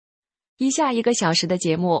以下1个小时的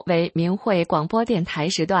节目为明慧广播电台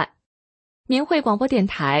时段。明慧广播电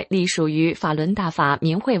台隶属于法轮大法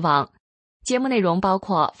明慧网，节目内容包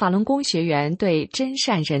括法轮功学员对真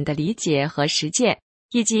善忍的理解和实践，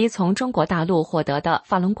以及从中国大陆获得的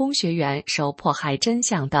法轮功学员受迫害真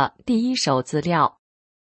相的第一手资料。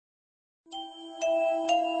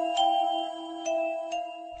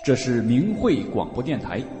这是明慧广播电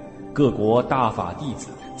台，各国大法弟子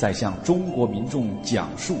在向中国民众讲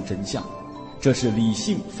述真相，这是理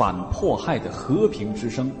性反迫害的和平之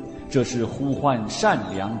声，这是呼唤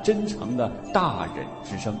善良真诚的大忍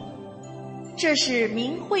之声。这是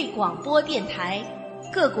明慧广播电台，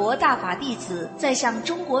各国大法弟子在向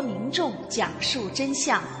中国民众讲述真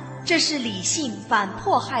相，这是理性反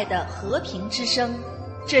迫害的和平之声，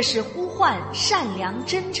这是呼唤善良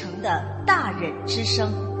真诚的大忍之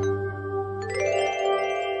声。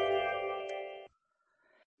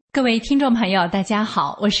各位听众朋友大家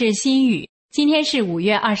好，我是心雨，今天是5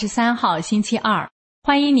月23号星期二，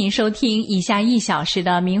欢迎您收听以下1小时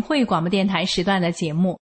的明慧广播电台时段的节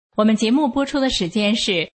目。我们节目播出的时间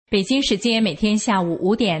是北京时间每天下午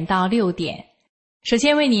5点到6点。首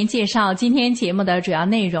先为您介绍今天节目的主要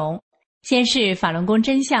内容，先是法轮功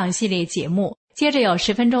真相系列节目，接着有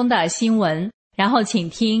10分钟的新闻，然后请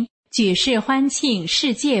听举世欢庆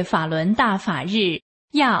世界法轮大法日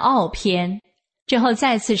亚奥篇，之后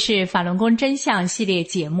再次是法轮功真相系列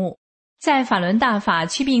节目。在法轮大法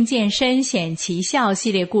祛病健身显奇效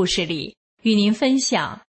系列故事里，与您分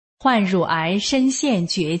享患乳癌身陷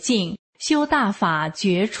绝境，修大法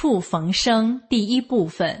绝处逢生第1部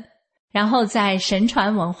分。然后在神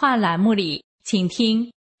传文化栏目里，请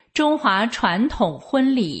听中华传统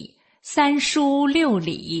婚礼3书6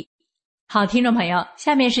礼。好，听众朋友，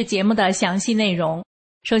下面是节目的详细内容。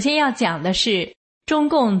首先要讲的是中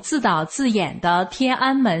共自导自演的天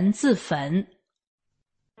安门自焚。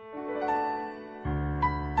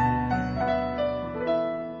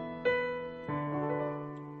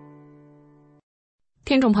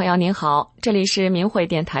听众朋友您好，这里是明慧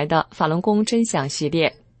电台的法轮功真相系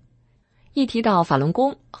列。一提到法轮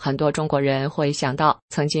功，很多中国人会想到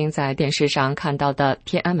曾经在电视上看到的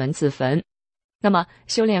天安门自焚。那么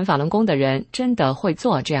修炼法轮功的人真的会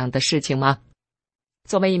做这样的事情吗？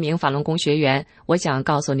作为一名法轮功学员，我想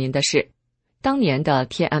告诉您的是，当年的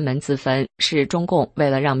天安门自焚是中共为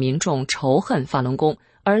了让民众仇恨法轮功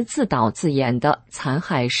而自导自演的残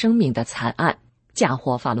害生命的惨案，嫁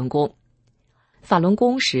祸法轮功。法轮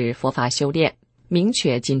功是佛法修炼，明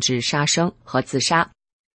确禁止杀生和自杀。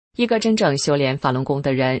一个真正修炼法轮功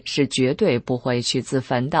的人是绝对不会去自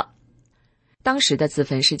焚的。当时的自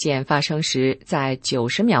焚事件发生时，在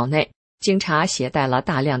90秒内，警察携带了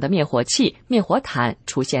大量的灭火器、灭火毯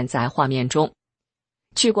出现在画面中。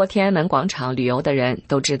去过天安门广场旅游的人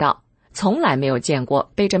都知道，从来没有见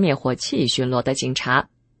过背着灭火器巡逻的警察。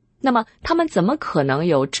那么他们怎么可能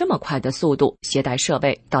有这么快的速度携带设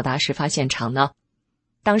备到达事发现场呢？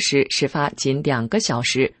当时事发仅2个小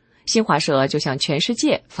时，新华社就向全世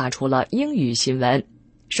界发出了英语新闻，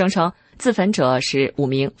声称自焚者是5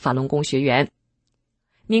名法轮功学员。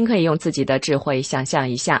您可以用自己的智慧想象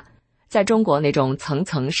一下，在中国那种层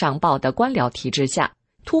层上报的官僚体制下，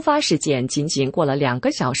突发事件仅仅过了2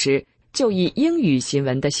个小时，就以英语新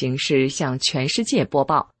闻的形式向全世界播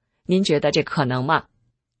报，您觉得这可能吗？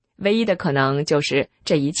唯一的可能就是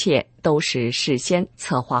这一切都是事先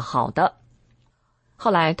策划好的。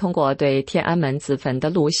后来通过对天安门自焚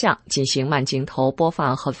的录像进行慢镜头播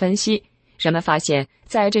放和分析，人们发现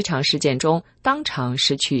在这场事件中当场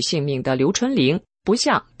失去性命的刘春玲不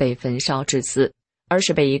像被焚烧致死，而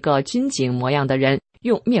是被一个军警模样的人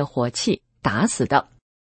用灭火器打死的。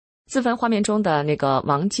自焚画面中的那个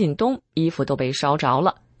王进东衣服都被烧着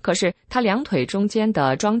了，可是他2腿中间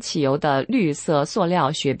的装汽油的绿色塑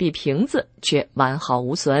料雪碧瓶子却完好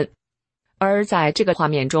无损。而在这个画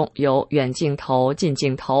面中有远镜头、近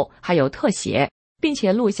镜头，还有特写，并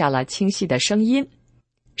且录下了清晰的声音。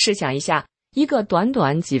试想一下，一个短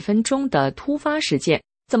短几分钟的突发事件，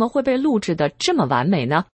怎么会被录制得这么完美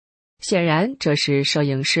呢？显然这是摄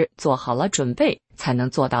影师做好了准备才能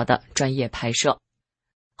做到的专业拍摄。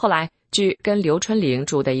后来据跟刘春玲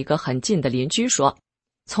住的一个很近的邻居说，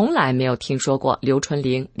从来没有听说过刘春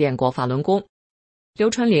玲练过法轮功。刘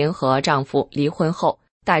春玲和丈夫离婚后，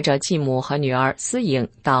带着继母和女儿思颖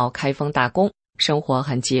到开封打工，生活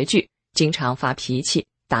很拮据，经常发脾气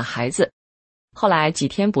打孩子。后来几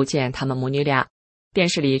天不见他们母女俩，电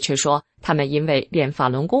视里却说他们因为练法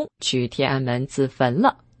轮功去天安门自焚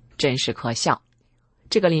了，真是可笑。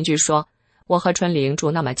这个邻居说，我和春玲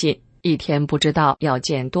住那么近，一天不知道要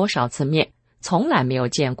见多少次面，从来没有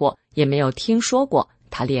见过，也没有听说过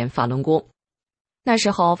他练法轮功。那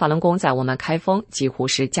时候法轮功在我们开封几乎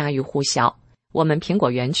是家喻户晓，我们苹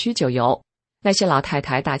果园区就有，那些老太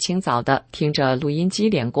太大清早的听着录音机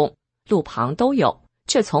练功，路旁都有，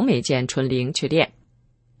却从没见春玲去练。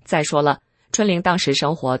再说了，春玲当时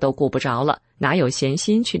生活都顾不着了，哪有闲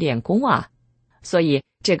心去练功啊？所以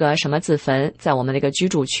这个什么自焚在我们那个居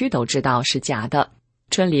住区都知道是假的，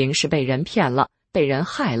春玲是被人骗了，被人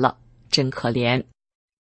害了，真可怜。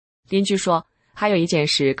邻居说还有一件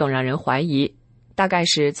事更让人怀疑，大概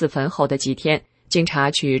是自焚后的几天，警察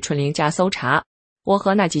去春玲家搜查，我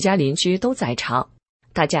和那几家邻居都在场，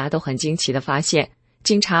大家都很惊奇地发现，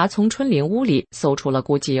警察从春玲屋里搜出了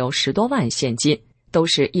估计有10多万现金，都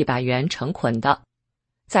是100元成捆的。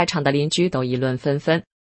在场的邻居都议论纷纷，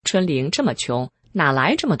春玲这么穷，哪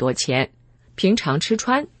来这么多钱？平常吃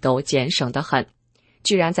穿都俭省得很，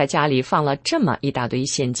居然在家里放了这么一大堆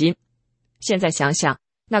现金。现在想想，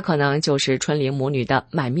那可能就是春玲母女的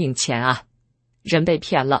卖命钱啊！人被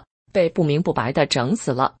骗了，被不明不白的整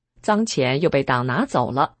死了，脏钱又被党拿走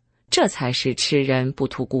了，这才是吃人不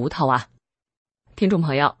吐骨头啊！听众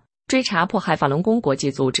朋友，追查迫害法轮功国际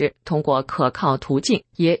组织通过可靠途径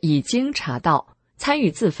也已经查到，参与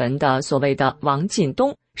自焚的所谓的王进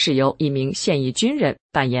东是由一名现役军人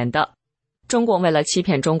扮演的。中共为了欺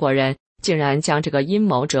骗中国人，竟然将这个阴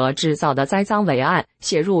谋者制造的栽赃伪案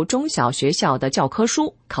写入中小学校的教科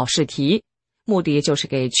书、考试题，目的就是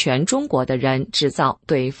给全中国的人制造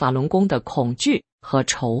对法轮功的恐惧和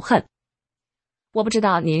仇恨。我不知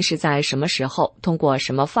道您是在什么时候通过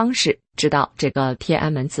什么方式知道这个天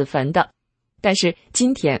安门自焚的，但是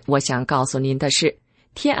今天我想告诉您的是，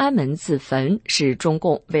天安门自焚是中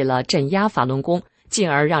共为了镇压法轮功，进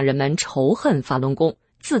而让人们仇恨法轮功，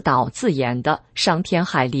自导自演的伤天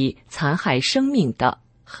害理、残害生命的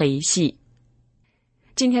黑戏。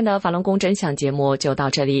今天的法轮功真相节目就到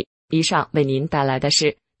这里，以上为您带来的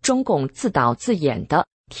是中共自导自演的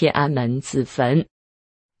天安门自焚。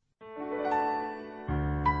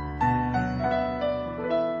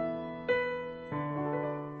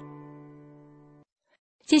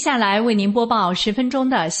接下来为您播报10分钟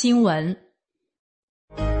的新闻。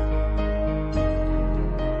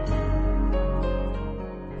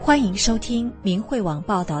欢迎收听明慧网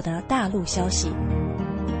报道的大陆消息。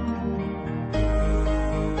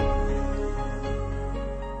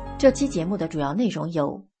这期节目的主要内容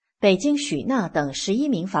有：北京许娜等11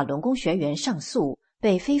名法轮功学员上诉，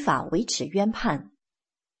被非法维持冤判；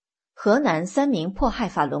河南3名迫害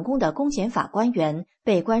法轮功的公检法官员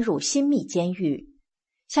被关入新密监狱。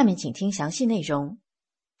下面请听详细内容。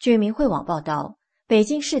据明慧网报道，北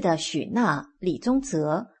京市的许娜、李宗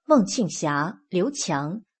泽、孟庆霞、刘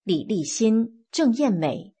强、李立新、郑艳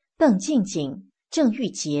美、邓静静、郑玉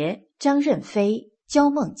洁、张任飞、焦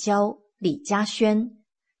梦娇、李嘉轩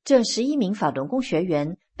这11名法轮功学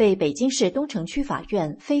员被北京市东城区法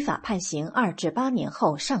院非法判刑2至8年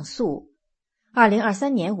后上诉。2023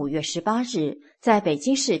年5月18日，在北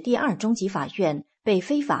京市第2中级法院被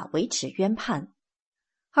非法维持冤判。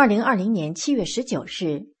2020年7月19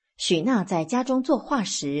日，许娜在家中作画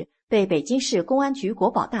时被北京市公安局国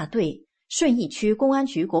保大队、顺义区公安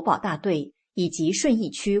局国保大队以及顺义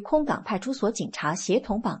区空港派出所警察协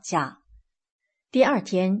同绑架。第2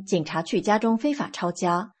天，警察去家中非法抄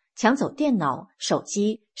家，抢走电脑、手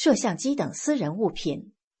机、摄像机等私人物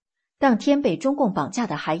品。当天被中共绑架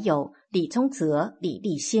的还有李宗泽、李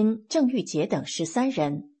立新、郑玉洁等13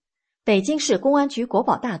人。北京市公安局国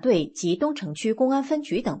保大队及东城区公安分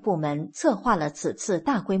局等部门策划了此次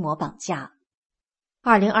大规模绑架。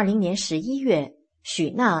2020年11月，许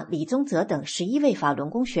娜、李宗泽等11位法轮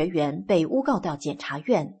功学员被诬告到检察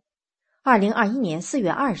院。2021年4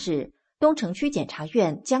月2日，东城区检察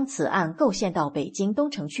院将此案构陷到北京东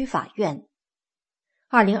城区法院。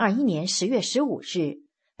2021年10月15日，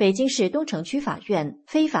北京市东城区法院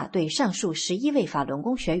非法对上述11位法轮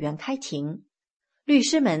功学员开庭。律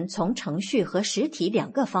师们从程序和实体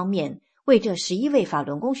2个方面为这11位法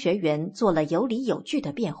轮功学员做了有理有据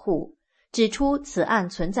的辩护，指出此案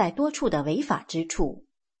存在多处的违法之处。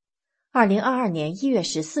2022年1月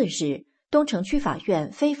14日，东城区法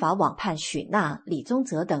院非法网判许娜、李宗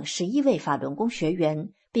泽等11位法轮功学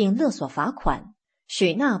员，并勒索罚款。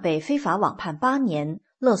许娜被非法网判8年，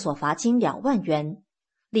勒索罚金2万元；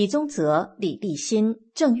李宗泽、李立新、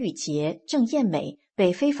郑玉洁、郑艳美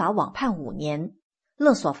被非法网判5年，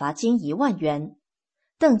勒索罚金1万元；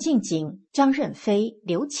邓静静、张任飞、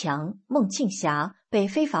刘强、孟庆霞被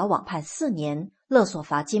非法网判4年，勒索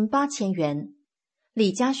罚金8000元；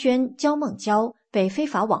李嘉轩、焦梦娇被非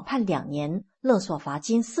法网判2年，勒索罚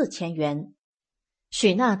金4000元。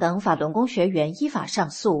许娜等法轮功学员依法上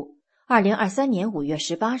诉。2023年5月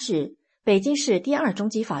18日，北京市第二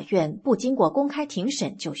中级法院不经过公开庭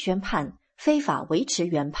审就宣判，非法维持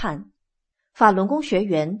原判。法轮功学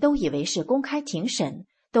员都以为是公开庭审，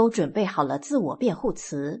都准备好了自我辩护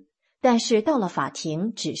词，但是到了法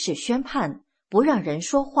庭只是宣判，不让人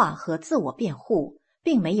说话和自我辩护，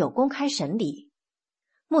并没有公开审理。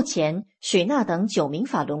目前，许娜等9名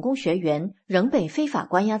法轮功学员仍被非法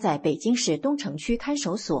关押在北京市东城区看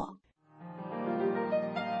守所。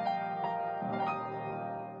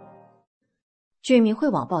据明慧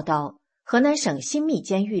网报道，河南省新密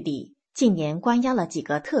监狱里近年关押了几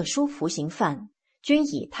个特殊服刑犯，均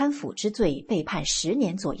以贪腐之罪被判10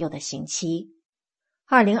年左右的刑期。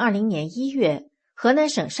2020年1月，河南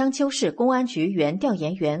省商丘市公安局原调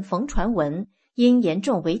研员冯传文因严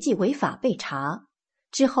重违纪违法被查，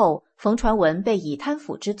之后冯传文被以贪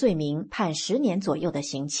腐之罪名判10年左右的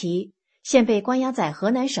刑期，现被关押在河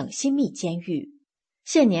南省新密监狱。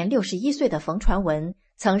现年61岁的冯传文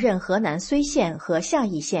曾任河南睢县和夏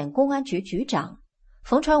邑县公安局局长。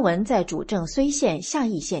冯传文在主政睢县、夏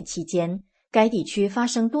邑县期间，该地区发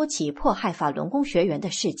生多起迫害法轮功学员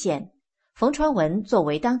的事件。冯传文作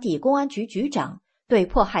为当地公安局局长，对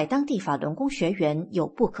迫害当地法轮功学员有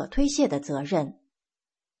不可推卸的责任。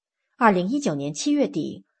2019年7月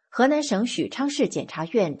底，河南省许昌市检察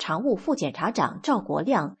院常务副检察长赵国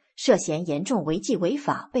亮涉嫌严重违纪违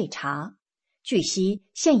法被查，据悉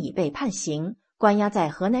现已被判刑，关押在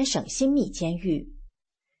河南省新密监狱。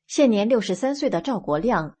现年63岁的赵国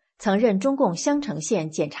亮曾任中共襄城县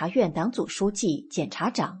检察院党组书记、检察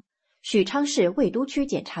长，许昌市魏都区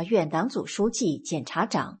检察院党组书记、检察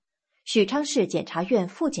长，许昌市检察院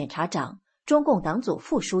副检察长，中共党组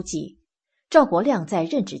副书记。赵国亮在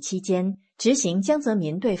任职期间执行江泽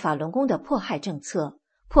民对法轮功的迫害政策，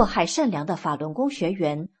迫害善良的法轮功学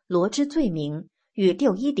员，罗织罪名，与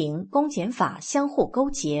610公检法相互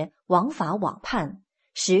勾结，枉法枉判，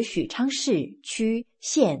使许昌市、区、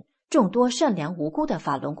县众多善良无辜的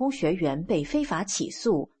法轮功学员被非法起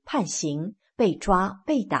诉、判刑、被抓、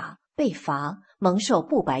被打、被罚，蒙受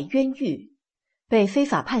不白冤狱。被非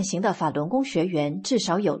法判刑的法轮功学员至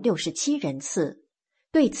少有67人次。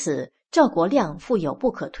对此，赵国亮负有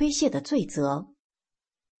不可推卸的罪责。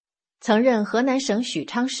曾任河南省许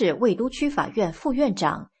昌市魏都区法院副院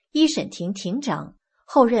长、一审庭庭长，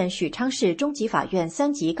后任许昌市中级法院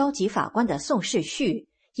3级高级法官的宋世旭，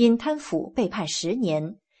因贪腐被判10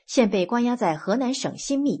年，现被关押在河南省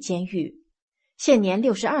新密监狱。现年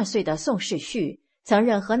62岁的宋世旭曾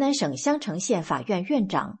任河南省襄城县法院院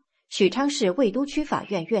长、许昌市魏都区法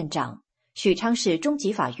院院长、许昌市中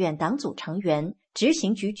级法院党组成员、执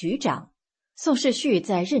行局局长。宋世旭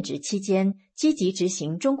在任职期间积极执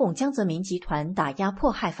行中共江泽民集团打压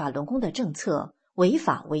迫害法轮功的政策，违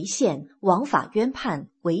法违宪，枉法冤判，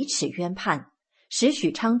维持冤判，使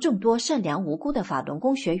许昌众多善良无辜的法轮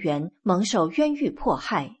功学员蒙受冤狱迫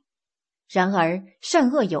害。然而，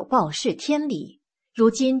善恶有报是天理。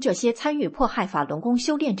如今这些参与迫害法轮功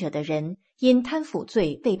修炼者的人，因贪腐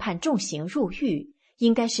罪被判重刑入狱，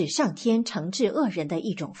应该是上天惩治恶人的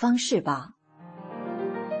一种方式吧。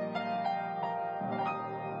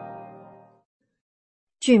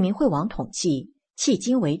据明慧网统计，迄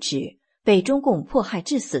今为止，被中共迫害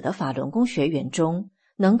致死的法轮功学员中，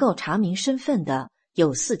能够查明身份的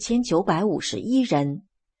有4951人。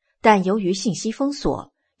但由于信息封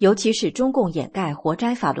锁，尤其是中共掩盖活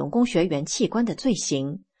摘法轮功学员器官的罪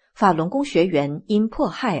行，法轮功学员因迫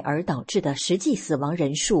害而导致的实际死亡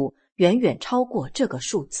人数远远超过这个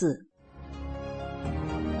数字。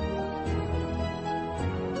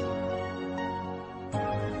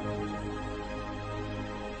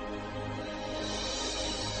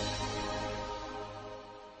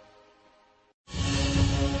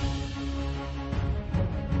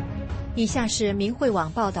以下是明慧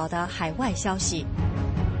网报道的海外消息，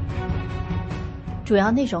主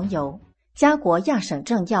要内容有：加国亚省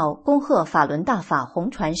政要恭贺法轮大法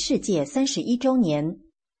红传世界31周年；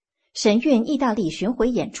神韵意大利巡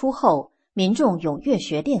回演出后，民众踊跃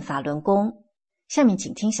学练法轮功。下面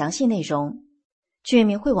请听详细内容。据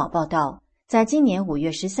明慧网报道，在今年5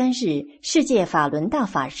月13日世界法轮大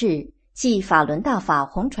法日，即法轮大法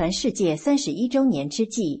红传世界31周年之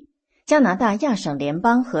际，加拿大亚省联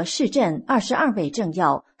邦和市镇22位政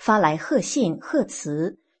要发来贺信贺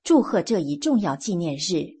词，祝贺这一重要纪念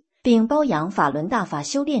日，并褒扬法轮大法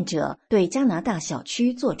修炼者对加拿大小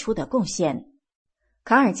区做出的贡献。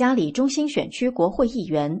卡尔加里中心选区国会议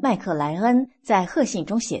员麦克莱恩在贺信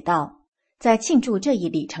中写道：在庆祝这一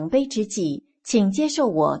里程碑之际，请接受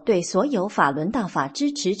我对所有法轮大法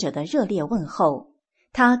支持者的热烈问候。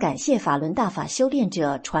他感谢法轮大法修炼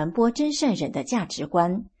者传播真善忍的价值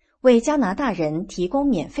观，为加拿大人提供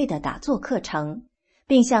免费的打坐课程，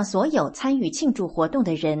并向所有参与庆祝活动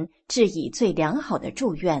的人致以最良好的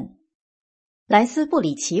祝愿。莱斯布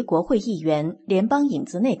里奇国会议员、联邦影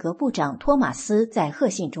子内阁部长托马斯在贺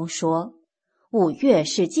信中说，5月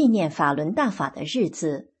是纪念法伦大法的日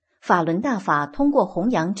子，法伦大法通过弘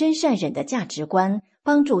扬真善忍的价值观，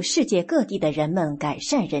帮助世界各地的人们改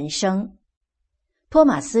善人生。托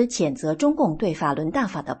马斯谴责中共对法伦大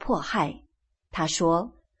法的迫害。他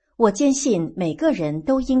说，我坚信每个人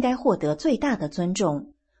都应该获得最大的尊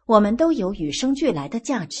重，我们都有与生俱来的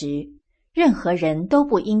价值，任何人都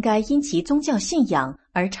不应该因其宗教信仰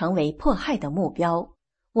而成为迫害的目标。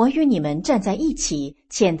我与你们站在一起，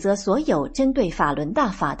谴责所有针对法伦大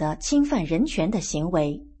法的侵犯人权的行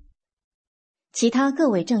为。其他各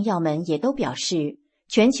位政要们也都表示，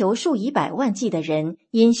全球数以百万计的人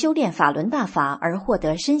因修炼法伦大法而获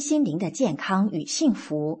得身心灵的健康与幸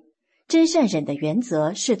福。真善忍的原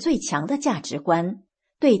则是最强的价值观，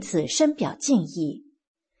对此深表敬意。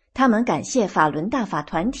他们感谢法伦大法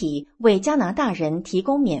团体为加拿大人提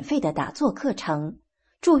供免费的打坐课程，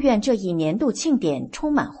祝愿这一年度庆典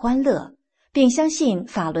充满欢乐，并相信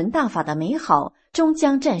法伦大法的美好终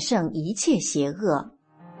将战胜一切邪恶。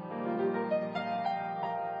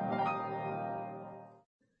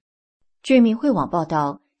据明慧网报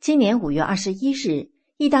道，今年5月21日，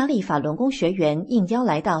意大利法轮功学员应邀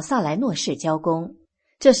来到萨莱诺市教功。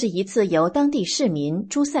这是一次由当地市民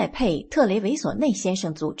朱塞佩·特雷维索内先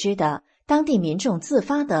生组织的当地民众自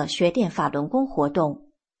发的学练法轮功活动。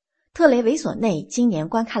特雷维索内今年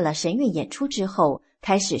观看了神韵演出之后，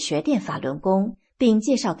开始学练法轮功，并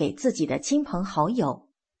介绍给自己的亲朋好友。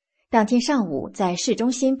当天上午，在市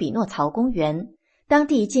中心比诺曹公园，当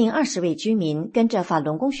地近20位居民跟着法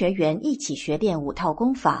轮功学员一起学练5套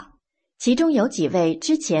功法，其中有几位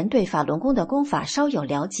之前对法轮功的功法稍有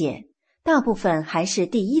了解，大部分还是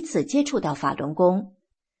第一次接触到法轮功。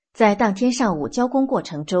在当天上午教功过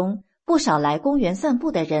程中，不少来公园散步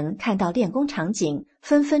的人看到练功场景，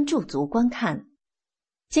纷纷驻足观看。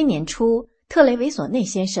今年初，特雷维索内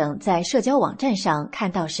先生在社交网站上看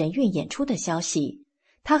到神韵演出的消息，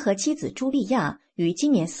他和妻子茱莉亚于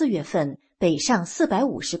今年4月份北上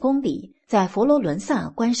450公里，在佛罗伦萨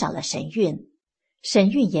观赏了神韵。神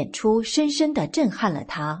韵演出深深地震撼了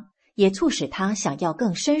他，也促使他想要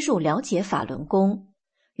更深入了解法轮功。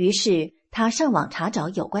于是他上网查找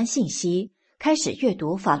有关信息，开始阅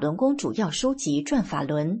读法轮功主要书籍《转法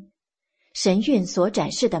轮》。神韵所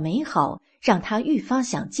展示的美好让他愈发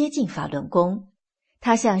想接近法轮功。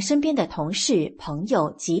他向身边的同事、朋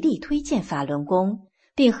友极力推荐法轮功，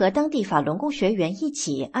并和当地法轮功学员一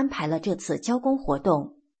起安排了这次教功活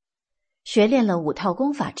动。学练了5套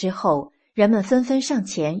功法之后，人们纷纷上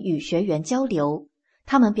前与学员交流。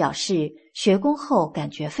他们表示学功后感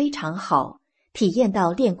觉非常好，体验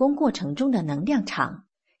到练功过程中的能量场，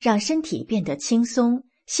让身体变得轻松，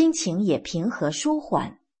心情也平和舒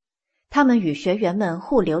缓。他们与学员们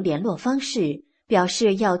互留联络方式，表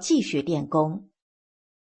示要继续练功。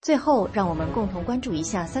最后，让我们共同关注一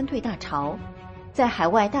下3退大潮。在海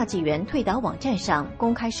外大纪元退党网站上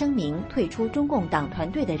公开声明退出中共党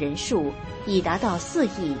团队的人数已达到4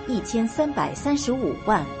亿1335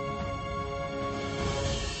万。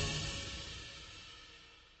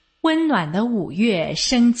温暖的5月，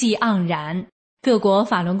生机盎然，各国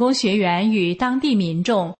法轮功学员与当地民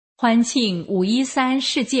众欢庆513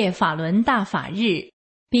世界法轮大法日，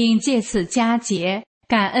并借此佳节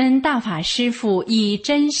感恩大法师父以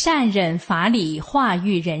真善忍法理化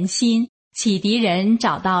育人心，启迪人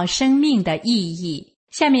找到生命的意义。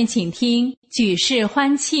下面请听举世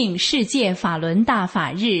欢庆世界法轮大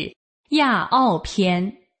法日亚奥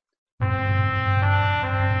篇。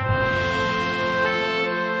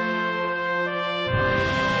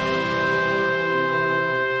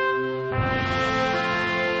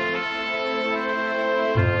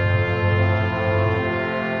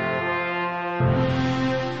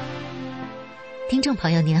听众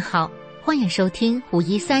朋友您好，欢迎收听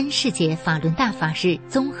513世界法轮大法日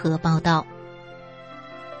综合报道。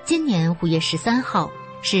今年5月13号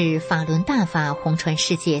是法轮大法红传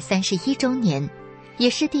世界31周年，也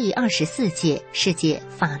是第24届世界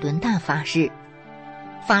法轮大法日。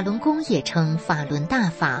法轮功也称法轮大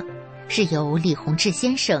法，是由李洪志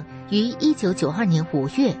先生于1992年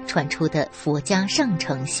5月传出的佛家上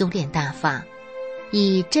乘修炼大法，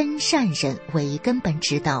以真善忍为根本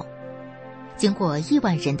指导。经过1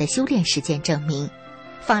万人的修炼实践证明，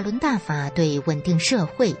法轮大法对稳定社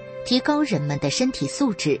会、提高人们的身体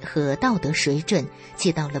素质和道德水准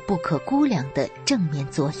起到了不可估量的正面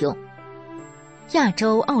作用。亚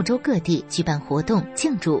洲、澳洲各地举办活动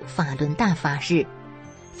庆祝法轮大法日，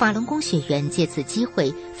法轮功学员借此机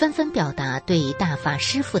会纷纷表达对大法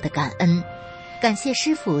师父的感恩，感谢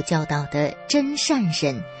师父教导的真善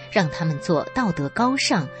忍，让他们做道德高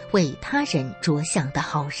尚、为他人着想的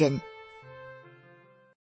好人。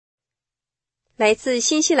来自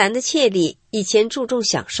新西兰的切利以前注重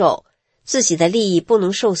享受，自己的利益不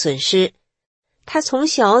能受损失。他从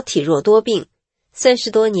小体弱多病，30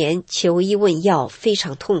多年求医问药，非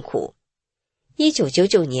常痛苦。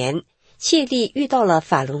1999年，切利遇到了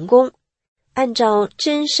法轮功，按照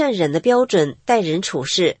真善忍的标准待人处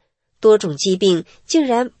事，多种疾病竟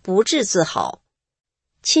然不治自好。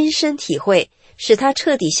亲身体会使他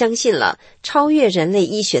彻底相信了超越人类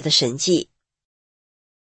医学的神迹。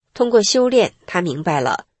通过修炼，他明白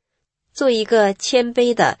了，做一个谦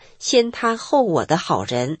卑的先他后我的好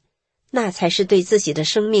人，那才是对自己的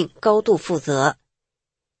生命高度负责。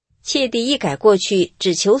切地一改过去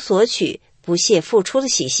只求索取、不屑付出的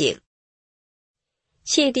习性。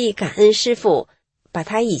切地感恩师父，把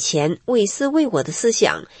他以前为私为我的思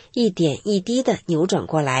想一点一滴地扭转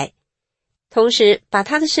过来，同时把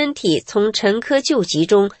他的身体从沉疴旧疾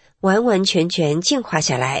中完完全全净化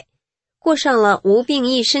下来，过上了无病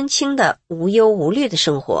一身轻的无忧无虑的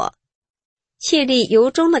生活。切利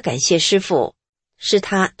由衷地感谢师父，使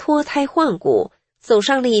他脱胎换骨，走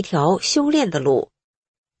上了一条修炼的路，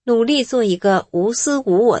努力做一个无私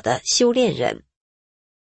无我的修炼人。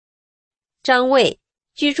张卫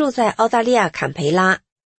居住在澳大利亚坎培拉，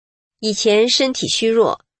以前身体虚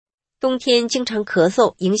弱，冬天经常咳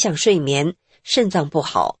嗽，影响睡眠，肾脏不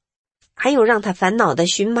好，还有让他烦恼的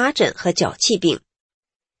荨麻疹和脚气病。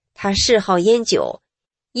他嗜好烟酒，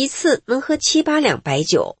一次能喝7、8两白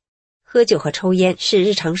酒，喝酒和抽烟是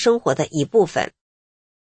日常生活的一部分。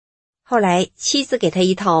后来妻子给他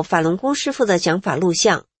一套法轮功师傅的讲法录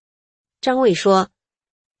像，张卫说，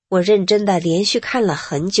我认真地连续看了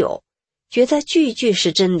很久，觉得句句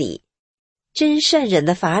是真理，真善忍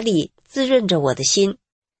的法理滋润着我的心，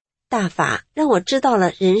大法让我知道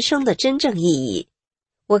了人生的真正意义，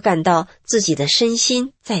我感到自己的身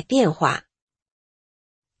心在变化。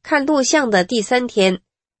看录像的第3天，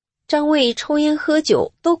张卫抽烟喝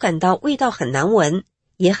酒都感到味道很难闻，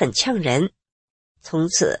也很呛人，从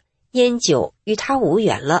此烟酒与他无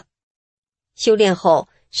缘了。修炼后，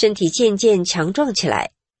身体渐渐强壮起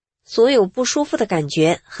来，所有不舒服的感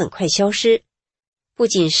觉很快消失，不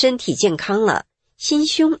仅身体健康了，心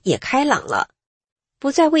胸也开朗了，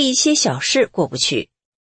不再为一些小事过不去，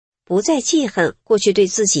不再记恨过去对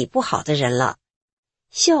自己不好的人了，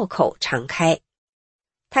笑口常开。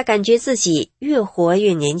他感觉自己越活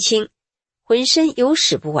越年轻，浑身有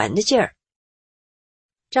使不完的劲儿。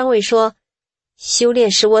张卫说，修炼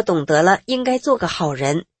使我懂得了应该做个好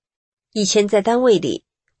人。以前在单位里，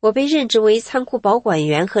我被任职为仓库保管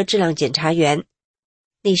员和质量检查员，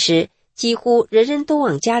那时几乎人人都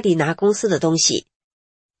往家里拿公司的东西。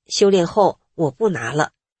修炼后，我不拿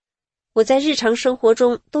了。我在日常生活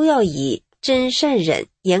中都要以真善忍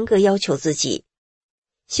严格要求自己。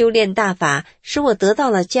修炼大法使我得到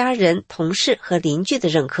了家人、同事和邻居的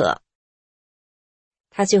认可。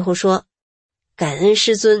他最后说，感恩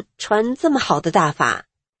师尊传这么好的大法，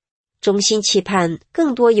衷心期盼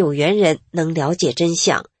更多有缘人能了解真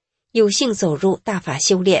相，有幸走入大法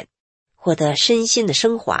修炼，获得身心的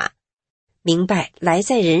升华，明白来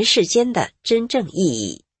在人世间的真正意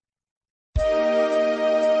义。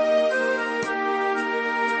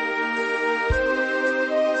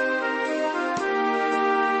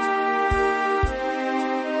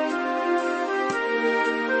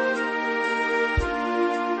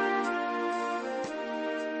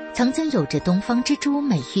曾经有着东方之珠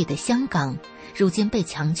美誉的香港，如今被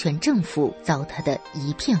强权政府糟蹋得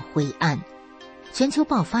一片灰暗。全球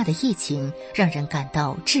爆发的疫情让人感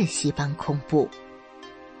到窒息般恐怖。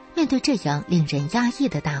面对这样令人压抑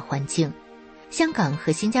的大环境，香港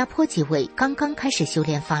和新加坡几位刚刚开始修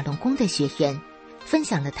炼法轮功的学员，分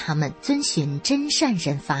享了他们遵循真善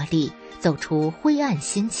忍法理，走出灰暗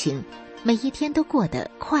心情，每一天都过得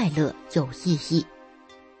快乐有意义。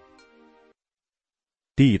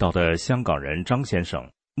地道的香港人张先生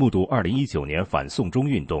目睹2019年反送中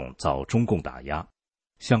运动遭中共打压，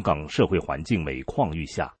香港社会环境每况愈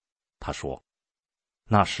下。他说，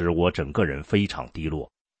那时我整个人非常低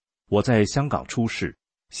落，我在香港出世，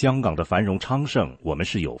香港的繁荣昌盛我们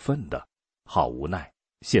是有份的，好无奈，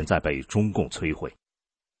现在被中共摧毁。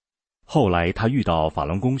后来他遇到法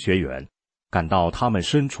轮功学员，感到他们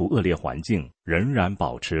身处恶劣环境仍然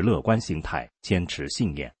保持乐观心态，坚持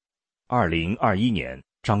信念。2021年，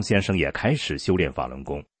张先生也开始修炼法轮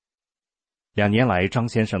功。2年来，张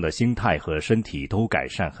先生的心态和身体都改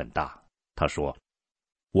善很大。他说，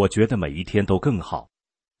我觉得每一天都更好。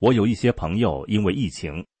我有一些朋友因为疫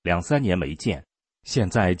情2、3年没见，现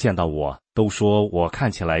在见到我都说我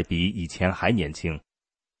看起来比以前还年轻。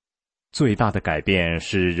最大的改变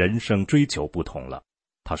是人生追求不同了。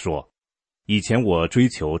他说，以前我追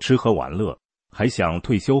求吃喝玩乐，还想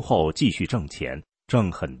退休后继续挣钱，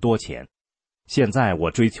挣很多钱。现在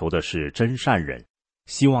我追求的是真善忍，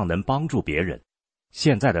希望能帮助别人。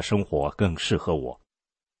现在的生活更适合我。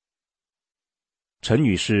陈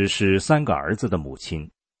女士是3个儿子的母亲，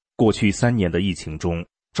过去3年的疫情中，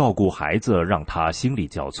照顾孩子让她心力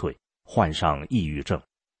交瘁，患上抑郁症。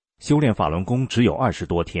修炼法轮功只有20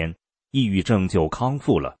多天，抑郁症就康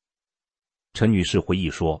复了。陈女士回忆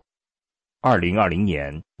说，2020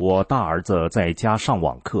年我大儿子在家上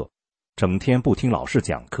网课，整天不听老师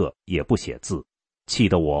讲课，也不写字，气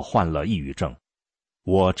得我患了抑郁症。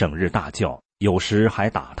我整日大叫，有时还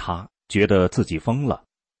打他，觉得自己疯了。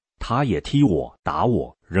他也踢我、打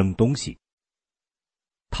我、扔东西。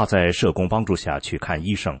他在社工帮助下去看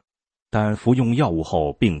医生，但服用药物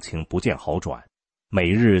后病情不见好转，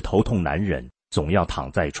每日头痛难忍，总要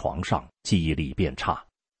躺在床上，记忆力变差。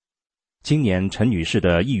今年陈女士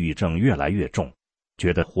的抑郁症越来越重，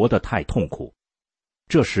觉得活得太痛苦。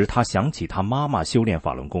这时她想起她妈妈修炼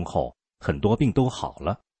法轮功后，很多病都好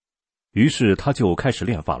了，于是她就开始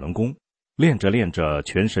练法轮功，练着练着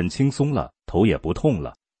全身轻松了，头也不痛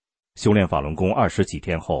了。修炼法轮功20几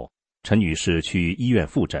天后，陈女士去医院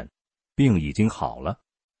复诊，病已经好了。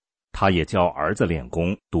她也教儿子练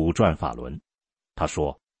功，读转法轮。她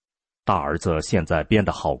说，大儿子现在变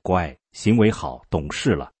得好乖，行为好，懂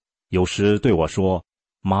事了，有时对我说，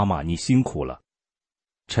妈妈你辛苦了。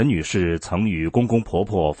陈女士曾与公公婆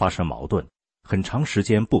婆发生矛盾，很长时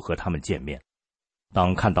间不和他们见面。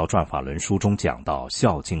当看到转法轮书中讲到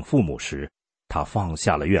孝敬父母时，她放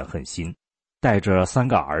下了怨恨心，带着3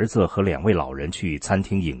个儿子和2位老人去餐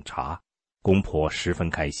厅饮茶，公婆十分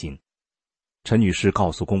开心。陈女士告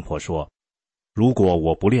诉公婆说，如果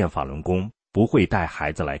我不练法轮功，不会带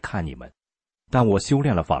孩子来看你们，但我修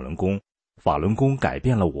炼了法轮功，法轮功改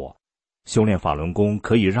变了我，修炼法轮功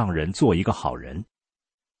可以让人做一个好人。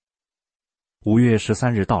5月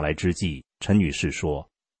13日到来之际，陈女士说，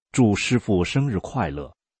祝师父生日快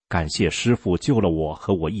乐，感谢师父救了我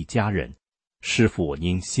和我一家人，师父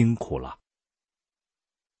您辛苦了。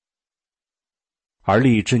而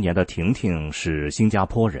立之年的婷婷是新加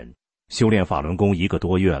坡人，修炼法轮功1个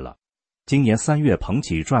多月了。今年3月捧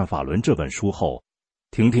起《转法轮》这本书后，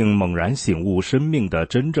婷婷猛然醒悟生命的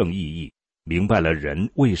真正意义，明白了人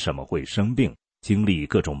为什么会生病，经历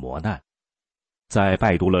各种磨难。在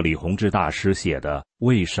拜读了李洪志大师写的《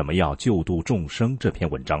为什么要救度众生》这篇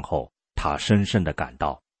文章后，她深深地感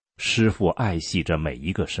到，师父爱惜着每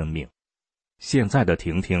一个生命。现在的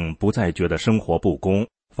婷婷不再觉得生活不公，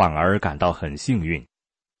反而感到很幸运。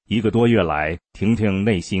1个多月来，婷婷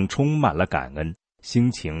内心充满了感恩，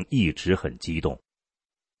心情一直很激动。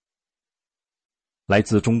来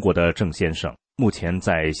自中国的郑先生目前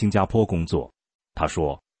在新加坡工作。他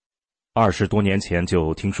说，20多年前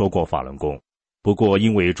就听说过法轮功，不过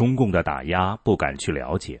因为中共的打压不敢去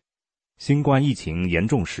了解。新冠疫情严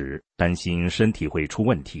重时，担心身体会出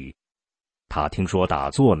问题。他听说打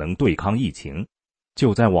坐能对抗疫情，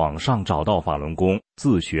就在网上找到法轮功，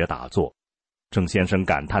自学打坐。郑先生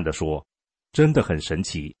感叹地说，真的很神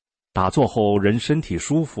奇，打坐后人身体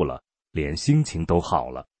舒服了，连心情都好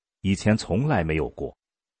了，以前从来没有过。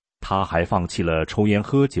他还放弃了抽烟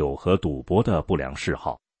喝酒和赌博的不良嗜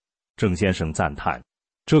好。郑先生赞叹，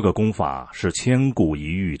这个功法是千古一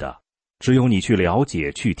遇的，只有你去了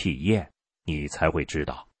解去体验，你才会知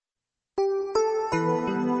道。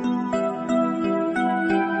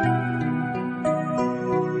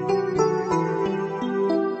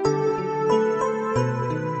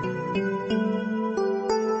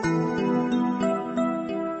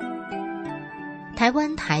台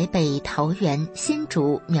湾台北、桃园、新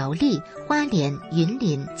竹、苗栗、花莲、云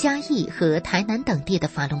林、嘉义和台南等地的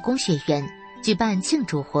法轮功学员举办庆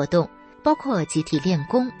祝活动，包括集体练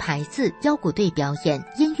功、排字、腰鼓队表演、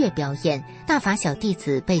音乐表演、大法小弟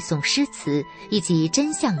子背诵诗词，以及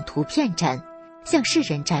真相图片展，向世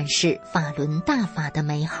人展示法轮大法的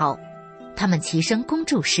美好。他们齐声恭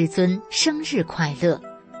祝师尊生日快乐，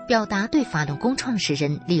表达对法轮功创始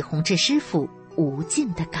人李洪志师父无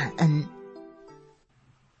尽的感恩。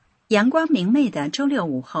阳光明媚的周六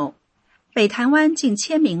午后，北台湾近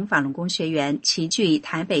1000名法轮功学员齐聚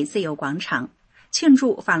台北自由广场，庆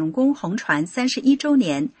祝法轮功红传31周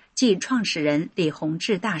年暨创始人李洪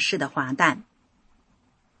志大师的华诞。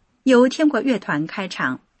由天国乐团开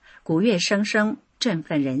场，鼓乐声声振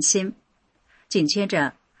奋人心。紧接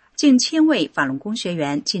着，近1000位法轮功学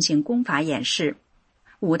员进行功法演示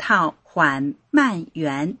，5套缓慢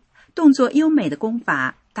圆动作优美的功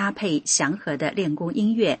法搭配祥和的练功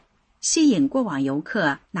音乐，吸引过往游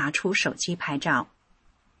客拿出手机拍照。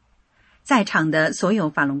在场的所有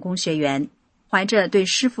法轮功学员怀着对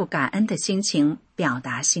师父感恩的心情表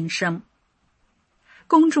达心声。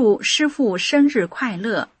恭祝师父生日快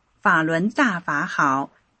乐，法轮大法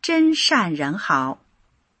好，真善人好。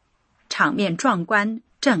场面壮观，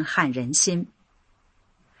震撼人心。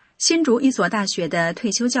新竹一所大学的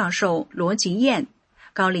退休教授罗吉燕，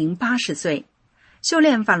高龄80岁，修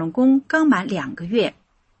炼法轮功刚满2个月。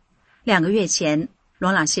2个月前，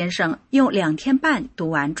罗老先生用2天半读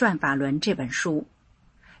完《转法轮》这本书，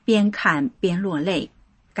边看边落泪，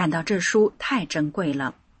感到这书太珍贵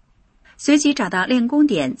了。随即找到练功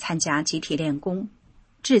点参加集体练功，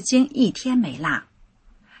至今1天没落。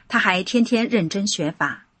他还天天认真学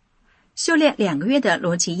法。修炼2个月的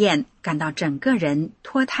罗吉燕感到整个人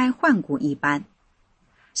脱胎换骨一般，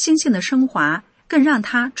心性的升华更让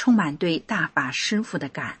他充满对大法师父的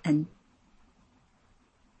感恩。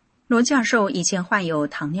罗教授以前患有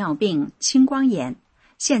糖尿病、青光眼，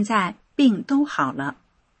现在病都好了，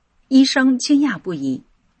医生惊讶不已。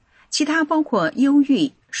其他包括忧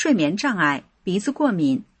郁、睡眠障碍、鼻子过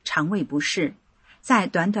敏、肠胃不适，在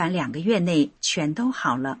短短2个月内全都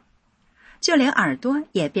好了，就连耳朵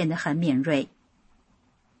也变得很敏锐。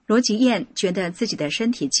罗吉燕觉得自己的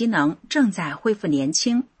身体机能正在恢复年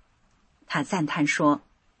轻，他赞叹说：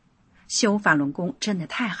修法轮功真的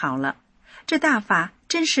太好了，这大法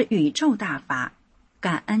真是宇宙大法，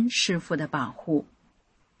感恩师父的保护。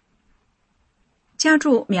家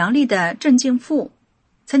住苗栗的郑敬富，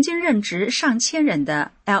曾经任职上千人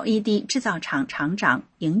的 LED 制造厂厂长、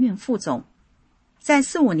营运副总，在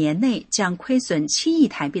4-5年内将亏损7亿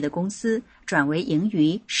台币的公司转为盈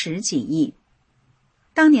余10几亿。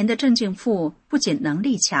当年的郑敬富不仅能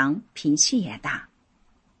力强，脾气也大。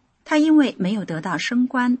他因为没有得到升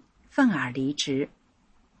官，愤而离职。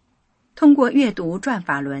通过阅读《转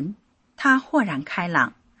法轮》，他豁然开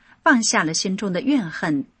朗，放下了心中的怨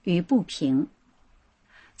恨与不平。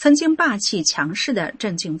曾经霸气强势的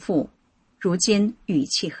郑敬富，如今语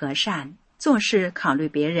气和善，做事考虑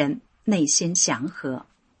别人，内心祥和。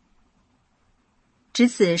值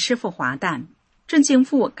此师父华诞，郑敬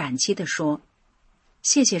富感激地说：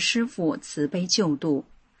谢谢师父慈悲救度，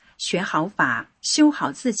学好法，修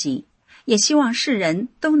好自己，也希望世人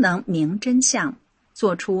都能明真相，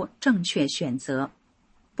做出正确选择，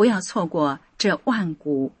不要错过这万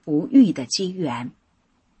古不遇的机缘。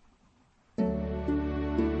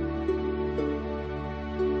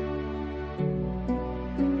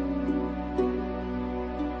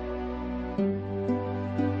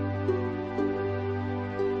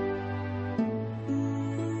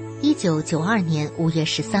1992年5月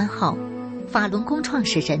13号，法轮功创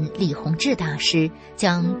始人李洪志大师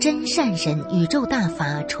将真善人宇宙大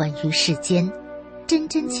法传于世间，真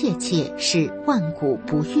真切切是万古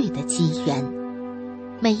不遇的机缘。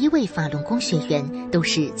每一位法轮功学员都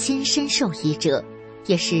是亲身受益者，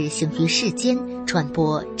也是行于世间传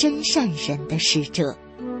播真善人的使者。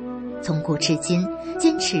从古至今，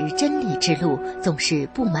坚持真理之路总是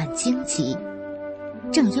布满荆棘，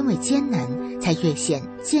正因为艰难，才越显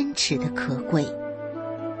坚持的可贵。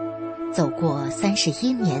走过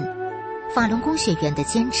31年，法轮功学员的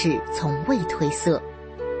坚持从未褪色。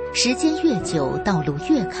时间越久，道路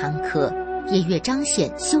越坎坷，也越彰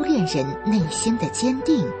显修炼人内心的坚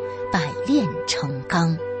定，百炼成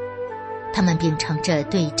钢。他们秉承着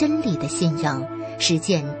对真理的信仰，实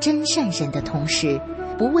践真善人的同时，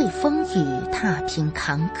不畏风雨，踏平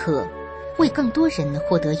坎坷，为更多人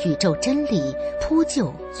获得宇宙真理铺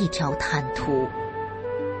就一条坦途。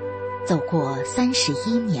走过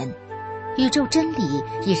31年，宇宙真理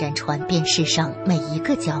依然传遍世上每一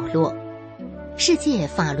个角落。世界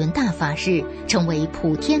法轮大法日成为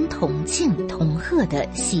普天同庆同贺的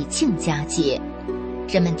喜庆佳节，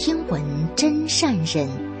人们听闻真善人，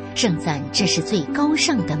盛赞这是最高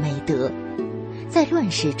尚的美德。在乱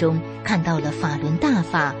世中看到了法轮大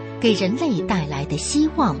法给人类带来的希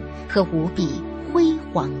望和无比辉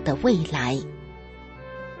煌的未来。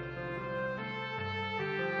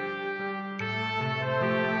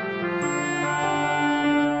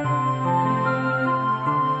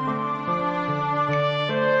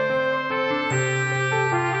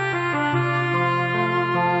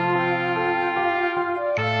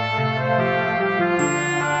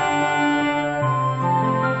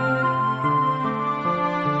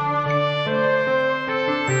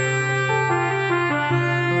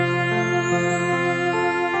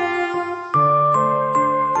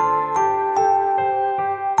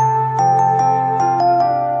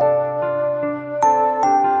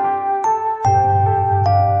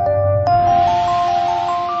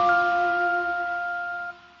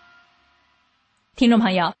听众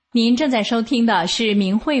朋友，您正在收听的是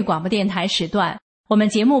明慧广播电台时段，我们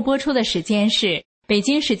节目播出的时间是北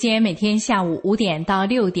京时间每天下午5点到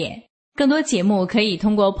6点。更多节目可以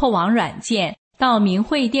通过破网软件到明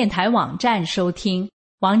慧电台网站收听，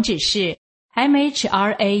网址是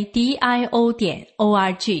mhradio.org。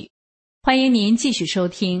 欢迎您继续收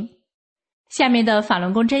听下面的法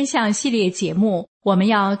轮功真相系列节目，我们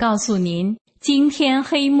要告诉您惊天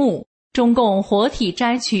黑幕，中共活体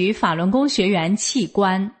摘取法轮功学员器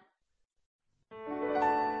官。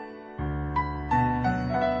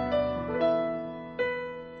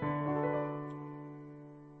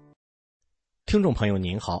听众朋友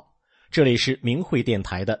您好，这里是明慧电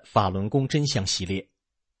台的法轮功真相系列。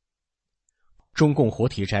中共活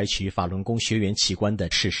体摘取法轮功学员器官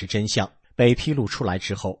的事实真相被披露出来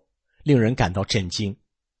之后，令人感到震惊。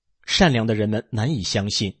善良的人们难以相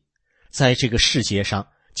信，在这个世界上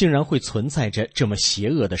竟然会存在着这么邪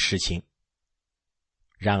恶的事情。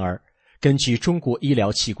然而，根据中国医疗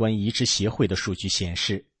器官移植协会的数据显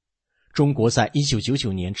示，中国在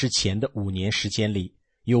1999年之前的5年时间里，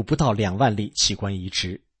有不到2万例器官移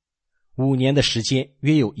植，5年的时间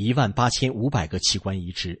约有18500个器官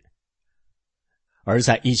移植。而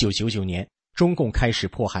在1999年中共开始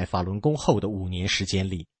迫害法轮功后的5年时间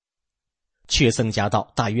里，却增加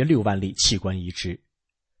到大约6万例器官移植，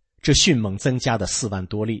这迅猛增加的4万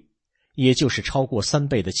多例，也就是超过3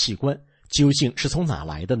倍的器官，究竟是从哪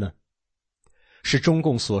来的呢？是中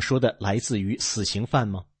共所说的来自于死刑犯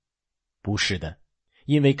吗？不是的，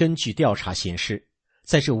因为根据调查显示，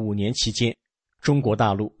在这5年期间，中国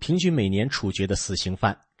大陆平均每年处决的死刑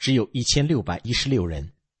犯只有1616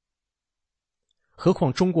人。何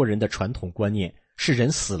况中国人的传统观念是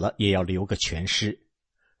人死了也要留个全尸，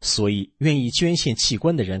所以愿意捐献器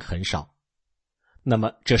官的人很少。那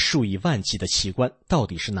么这数以万计的器官到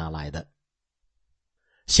底是哪来的？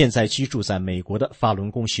现在居住在美国的法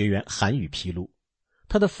轮功学员韩宇披露，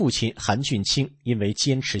他的父亲韩俊清因为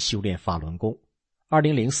坚持修炼法轮功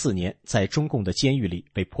，2004年在中共的监狱里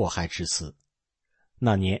被迫害致死。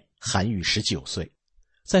那年韩宇19岁，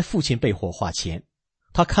在父亲被火化前，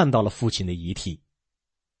他看到了父亲的遗体，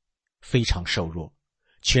非常瘦弱，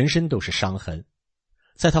全身都是伤痕，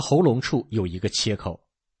在他喉咙处有一个切口，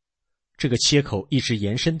这个切口一直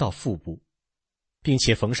延伸到腹部，并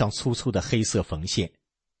且缝上粗粗的黑色缝线。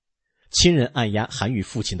亲人按压韩宇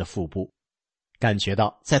父亲的腹部，感觉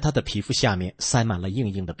到在他的皮肤下面塞满了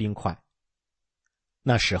硬硬的冰块。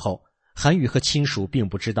那时候韩宇和亲属并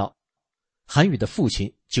不知道，韩宇的父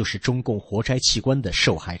亲就是中共活摘器官的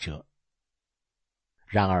受害者。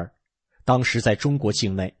然而当时在中国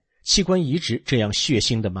境内，器官移植这样血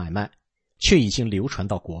腥的买卖却已经流传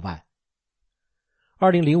到国外。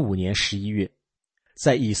2005年11月，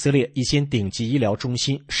在以色列一间顶级医疗中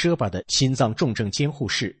心舍巴的心脏重症监护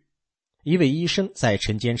室，一位医生在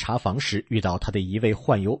晨间查房时遇到他的一位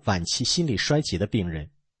患有晚期心力衰竭的病人。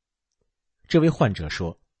这位患者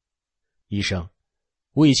说，医生，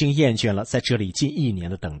我已经厌倦了在这里近1年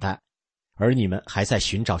的等待，而你们还在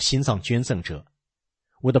寻找心脏捐赠者。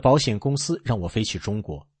我的保险公司让我飞去中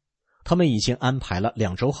国，他们已经安排了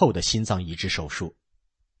2周后的心脏移植手术。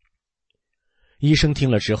医生听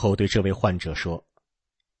了之后对这位患者说，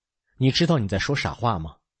你知道你在说傻话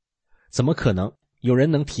吗？怎么可能有人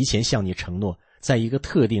能提前向你承诺，在一个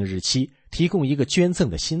特定日期提供一个捐赠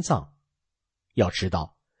的心脏？要知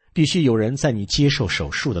道，必须有人在你接受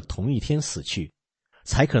手术的同一天死去，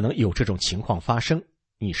才可能有这种情况发生，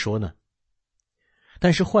你说呢？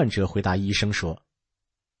但是患者回答医生说，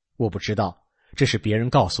我不知道，这是别人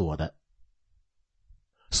告诉我的。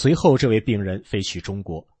随后这位病人飞去中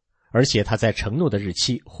国，而且他在承诺的日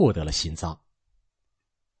期获得了心脏。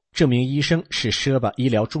这名医生是舍巴医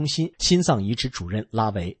疗中心心脏移植主任拉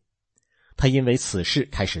维，他因为此事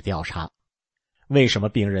开始调查，为什么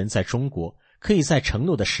病人在中国可以在承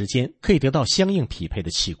诺的时间可以得到相应匹配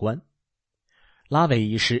的器官。拉维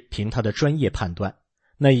医师凭他的专业判断，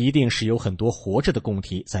那一定是有很多活着的供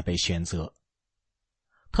体在被选择。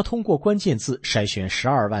他通过关键字筛选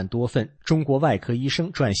12万多份中国外科医生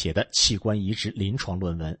撰写的器官移植临床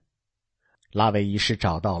论文，拉维医师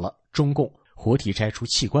找到了中共活体摘除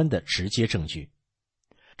器官的直接证据，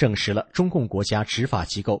证实了中共国家执法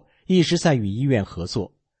机构一直在与医院合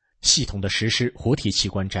作，系统地实施活体器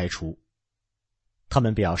官摘除。他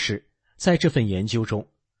们表示，在这份研究中，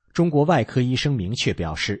中国外科医生明确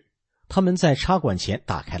表示，他们在插管前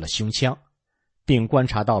打开了胸腔，并观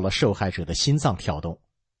察到了受害者的心脏跳动。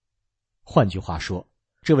换句话说，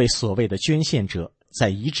这位所谓的捐献者在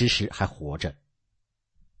移植时还活着。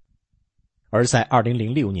而在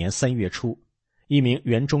2006年3月初，一名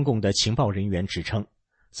原中共的情报人员指称，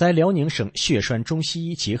在辽宁省血栓中西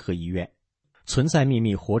医结合医院，存在秘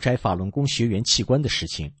密活摘法轮功学员器官的事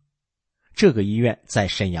情。这个医院在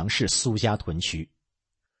沈阳市苏家屯区，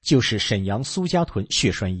就是沈阳苏家屯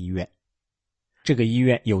血栓医院。这个医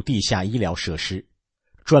院有地下医疗设施，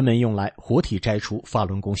专门用来活体摘除法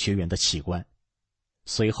轮功学员的器官。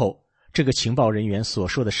随后，这个情报人员所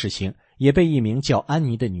说的事情也被一名叫安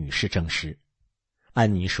妮的女士证实。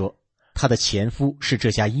安妮说，她的前夫是这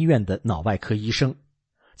家医院的脑外科医生，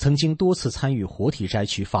曾经多次参与活体摘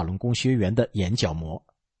取法轮功学员的眼角膜。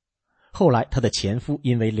后来她的前夫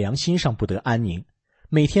因为良心上不得安宁，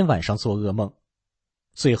每天晚上做噩梦，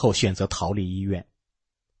最后选择逃离医院。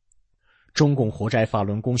中共活摘法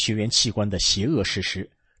轮功学员器官的邪恶事实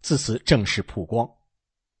自此正式曝光，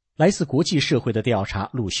来自国际社会的调查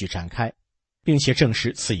陆续展开，并且证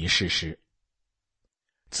实此一事实。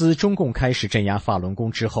自中共开始镇压法轮功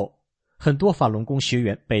之后，很多法轮功学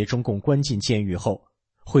员被中共关进监狱后，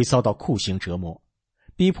会遭到酷刑折磨，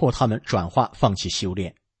逼迫他们转化放弃修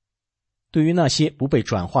炼。对于那些不被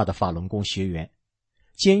转化的法轮功学员，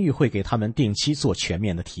监狱会给他们定期做全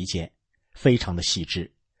面的体检，非常的细致，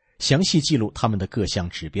详细记录他们的各项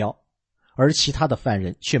指标，而其他的犯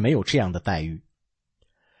人却没有这样的待遇。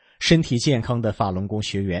身体健康的法轮功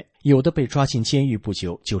学员，有的被抓进监狱不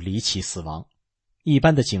久就离奇死亡，一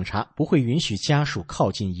般的警察不会允许家属靠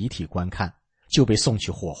近遗体观看，就被送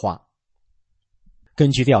去火化。根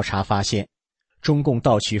据调查发现，中共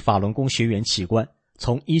盗取法轮功学员器官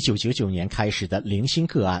从1999年开始的零星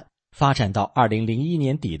个案，发展到2001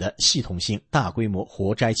年底的系统性大规模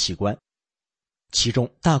活摘器官。其中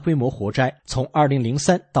大规模活摘从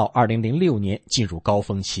2003到2006年进入高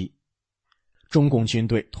峰期。中共军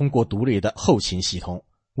队通过独立的后勤系统、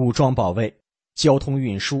武装保卫、交通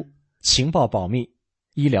运输、情报保密、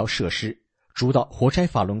医疗设施，主导活摘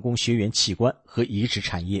法轮功学员器官和移植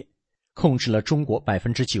产业，控制了中国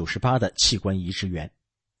 98% 的器官移植源。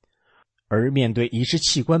而面对移植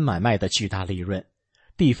器官买卖的巨大利润，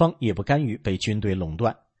地方也不甘于被军队垄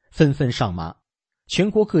断，纷纷上马。全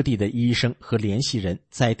国各地的医生和联系人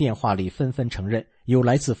在电话里纷纷承认有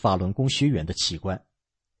来自法轮功学员的器官，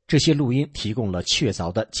这些录音提供了确凿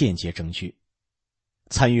的间接证据。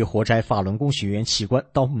参与活摘法轮功学员器官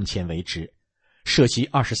到目前为止，涉及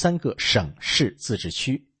23个省市自治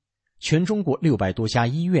区，全中国600多家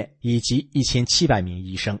医院以及1700名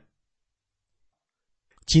医生。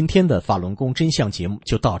今天的法轮功真相节目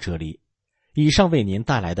就到这里，以上为您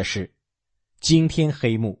带来的是惊天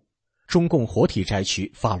黑幕，中共活体摘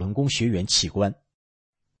取法轮功学员器官。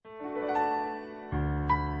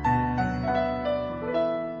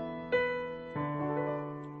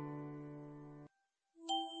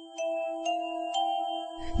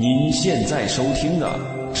您现在收听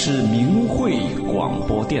的是明慧广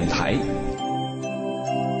播电台。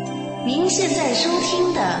您现在收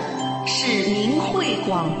听的是明慧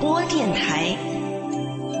广播电台。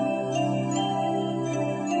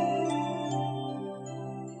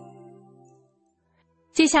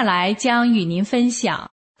接下来将与您分享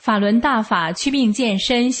法轮大法祛病健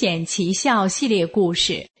身显奇效系列故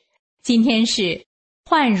事。今天是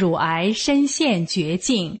患乳癌深陷绝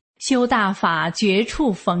境，修大法绝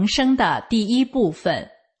处逢生的第一部分。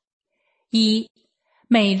一、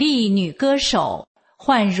美丽女歌手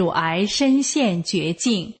患乳癌深陷绝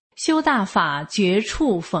境，修大法绝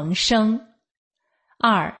处逢生。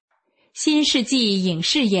二、新世纪影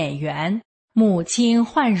视演员母亲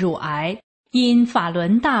患乳癌，因法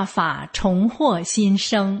轮大法重获新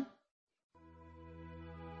生。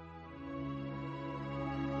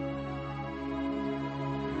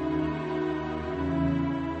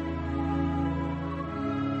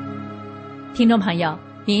听众朋友，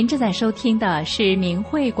您正在收听的是明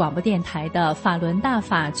慧广播电台的法轮大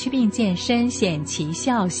法祛病健身显奇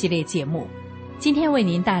效系列节目。今天为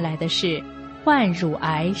您带来的是患乳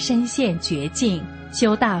癌深陷绝境，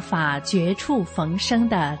修大法绝处逢生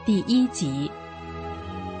的第一集。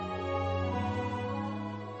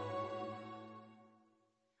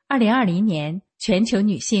2020年，全球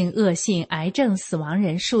女性恶性癌症死亡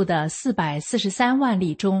人数的443万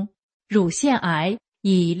例中，乳腺癌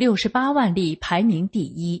以68万例排名第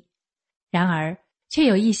一。然而，却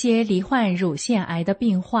有一些罹患乳腺癌的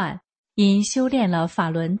病患，因修炼了法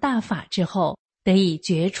轮大法之后，得以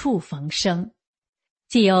绝处逢生。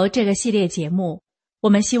藉由这个系列节目，我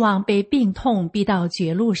们希望被病痛逼到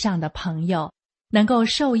绝路上的朋友，能够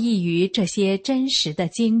受益于这些真实的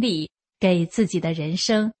经历，给自己的人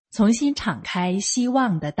生重新敞开希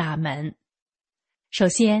望的大门。首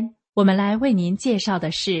先，我们来为您介绍的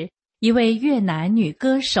是一位越南女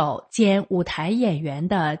歌手兼舞台演员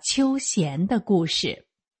的秋贤的故事。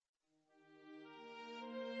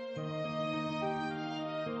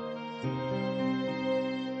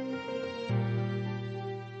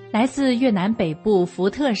来自越南北部福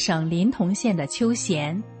特省临潼县的邱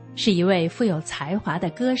贤，是一位富有才华的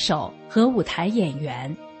歌手和舞台演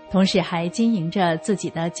员，同时还经营着自己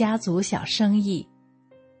的家族小生意。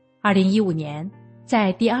2015年，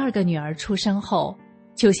在第2个女儿出生后，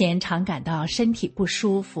邱贤常感到身体不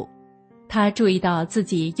舒服。她注意到自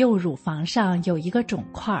己右乳房上有一个肿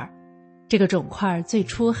块，这个肿块最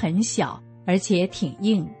初很小，而且挺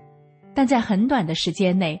硬，但在很短的时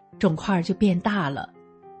间内，肿块就变大了。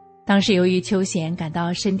当时由于邱贤感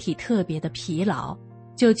到身体特别的疲劳，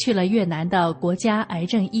就去了越南的国家癌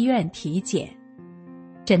症医院体检，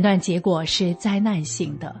诊断结果是灾难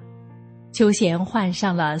性的，邱贤患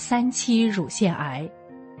上了3期乳腺癌，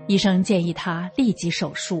医生建议他立即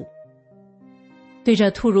手术。对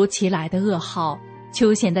这突如其来的噩耗，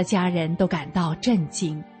邱贤的家人都感到震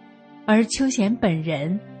惊，而邱贤本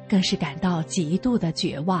人更是感到极度的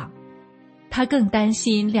绝望。他更担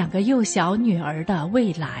心2个幼小女儿的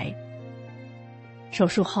未来。手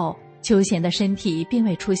术后，邱贤的身体并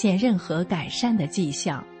未出现任何改善的迹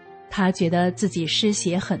象，他觉得自己失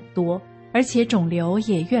血很多，而且肿瘤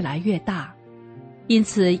也越来越大，因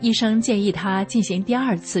此医生建议他进行第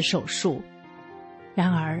2次手术。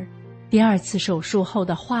然而，第2次手术后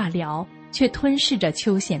的化疗却吞噬着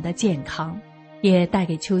邱贤的健康，也带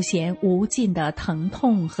给邱贤无尽的疼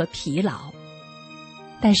痛和疲劳。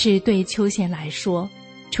但是对邱贤来说，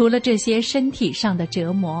除了这些身体上的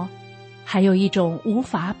折磨，还有一种无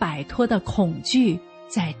法摆脱的恐惧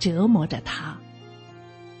在折磨着他。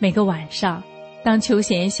每个晚上，当邱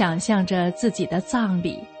贤想象着自己的葬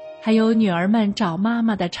礼，还有女儿们找妈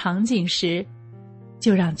妈的场景时，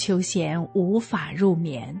就让邱贤无法入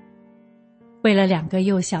眠。为了2个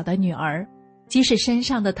幼小的女儿，即使身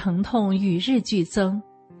上的疼痛与日俱增，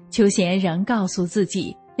邱贤仍告诉自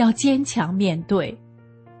己要坚强面对。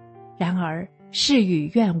然而事与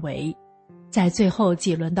愿违，在最后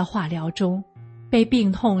几轮的化疗中，被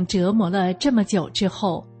病痛折磨了这么久之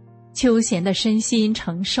后，邱贤的身心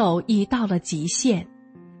承受已到了极限，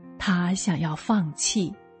她想要放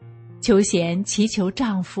弃。邱贤祈求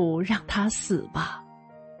丈夫让她死吧。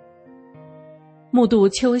目睹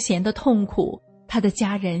邱贤的痛苦，她的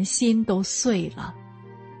家人心都碎了。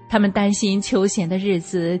他们担心邱贤的日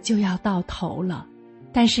子就要到头了，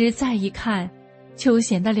但是再一看，邱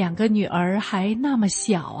贤的2个女儿还那么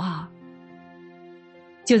小啊。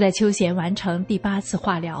就在邱贤完成第8次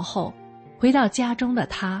化疗后，回到家中的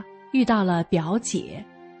她遇到了表姐。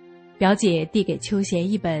表姐递给邱贤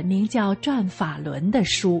一本名叫《转法轮》的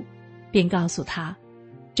书，并告诉他，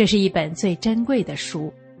这是一本最珍贵的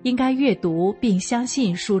书，应该阅读并相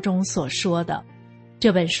信书中所说的。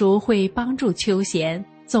这本书会帮助邱贤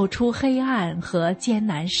走出黑暗和艰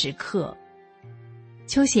难时刻。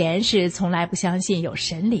邱贤是从来不相信有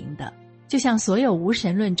神灵的，就像所有无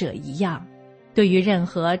神论者一样，对于任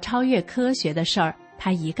何超越科学的事儿，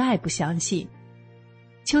他一概不相信。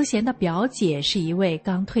邱贤的表姐是一位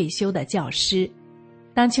刚退休的教师，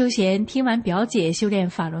当邱贤听完表姐修炼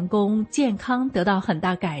法轮功健康得到很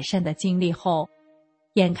大改善的经历后，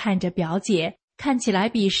眼看着表姐看起来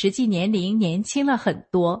比实际年龄年轻了很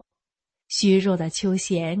多，虚弱的邱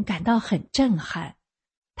贤感到很震撼。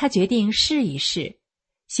他决定试一试，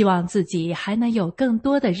希望自己还能有更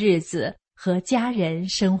多的日子和家人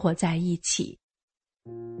生活在一起。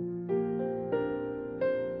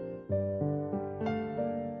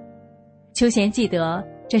邱贤记得，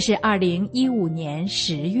这是2015年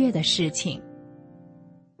10月的事情。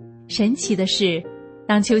神奇的是，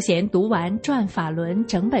当邱贤读完《转法轮》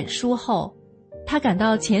整本书后，他感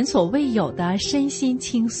到前所未有的身心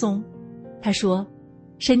轻松。他说，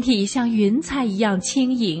身体像云彩一样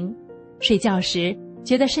轻盈，睡觉时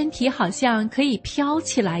觉得身体好像可以飘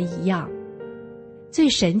起来一样。最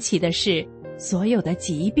神奇的是，所有的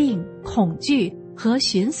疾病、恐惧和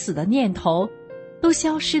寻死的念头都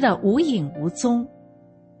消失得无影无踪。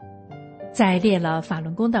在练了法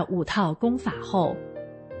轮功的5套功法后，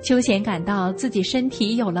邱贤感到自己身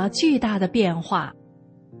体有了巨大的变化。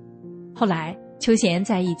后来，邱贤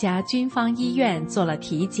在一家军方医院做了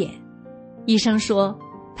体检，医生说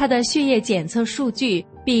他的血液检测数据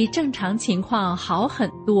比正常情况好很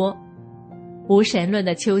多。无神论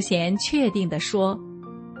的邱贤确定地说，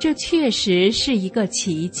这确实是一个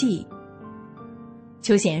奇迹。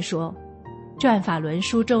邱贤说，《转法轮》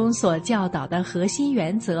书中所教导的核心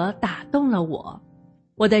原则打动了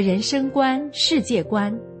我的人生观、世界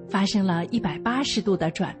观发生了180度的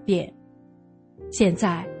转变。现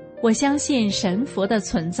在我相信神佛的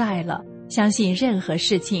存在了，相信任何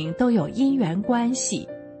事情都有因缘关系。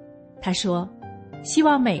他说，希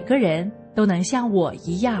望每个人都能像我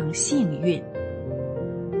一样幸运。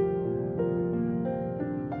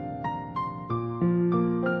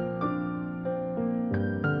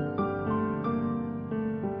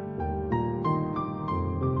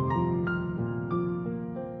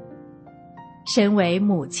身为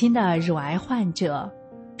母亲的乳癌患者，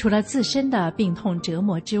除了自身的病痛折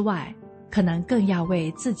磨之外，可能更要为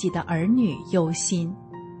自己的儿女忧心，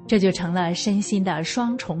这就成了身心的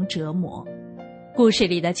双重折磨。故事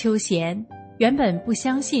里的秋贤，原本不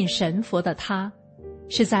相信神佛的他，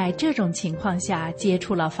是在这种情况下接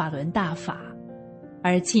触了法轮大法，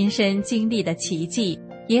而亲身经历的奇迹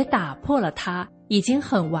也打破了他已经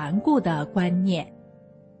很顽固的观念。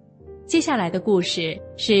接下来的故事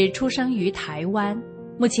是出生于台湾，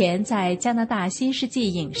目前在加拿大新世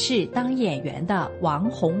纪影视当演员的王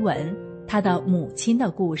洪文，他的母亲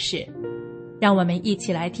的故事。让我们一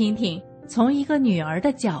起来听听从一个女儿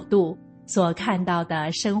的角度所看到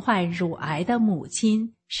的身患乳癌的母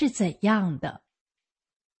亲是怎样的。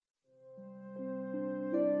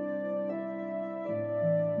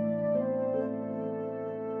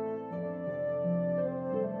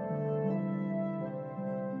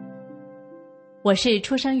我是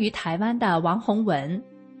出生于台湾的王洪文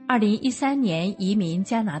，2013年移民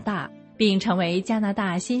加拿大，并成为加拿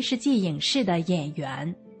大新世纪影视的演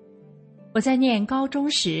员。我在念高中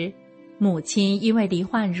时，母亲因为罹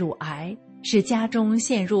患乳癌，使家中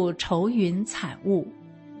陷入愁云惨雾。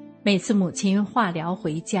每次母亲化疗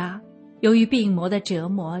回家，由于病魔的折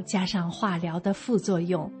磨加上化疗的副作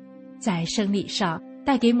用，在生理上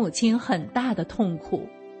带给母亲很大的痛苦，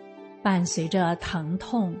伴随着疼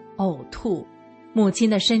痛、呕吐，母亲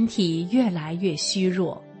的身体越来越虚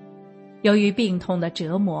弱。由于病痛的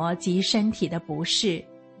折磨及身体的不适，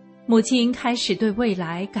母亲开始对未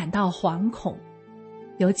来感到惶恐，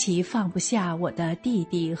尤其放不下我的弟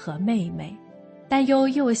弟和妹妹，担忧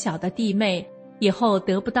幼小的弟妹以后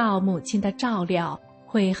得不到母亲的照料，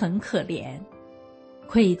会很可怜。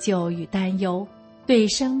愧疚与担忧，对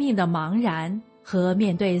生命的茫然和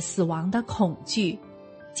面对死亡的恐惧，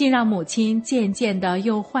竟让母亲渐渐地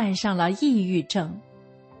又患上了抑郁症。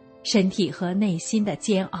身体和内心的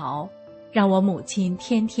煎熬，让我母亲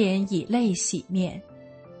天天以泪洗面。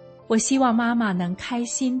我希望妈妈能开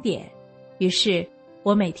心点，于是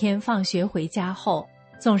我每天放学回家后，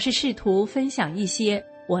总是试图分享一些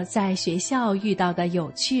我在学校遇到的有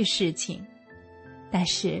趣事情。但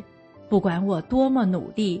是，不管我多么努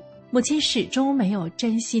力，母亲始终没有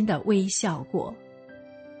真心的微笑过。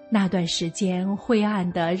那段时间灰暗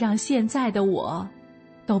的让现在的我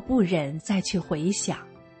都不忍再去回想。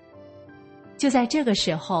就在这个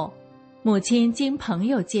时候，母亲经朋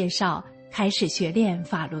友介绍开始学练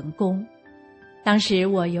法轮功。当时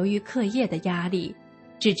我由于课业的压力，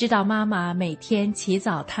只知道妈妈每天起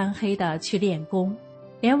早贪黑的去练功，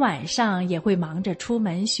连晚上也会忙着出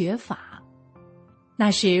门学法。那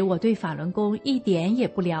时我对法轮功一点也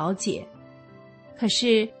不了解，可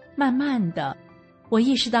是慢慢的，我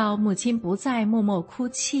意识到母亲不再默默哭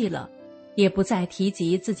泣了，也不再提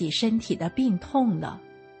及自己身体的病痛了。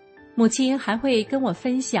母亲还会跟我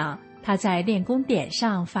分享她在练功点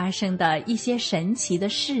上发生的一些神奇的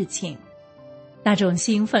事情。那种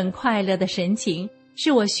兴奋快乐的神情，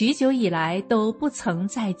是我许久以来都不曾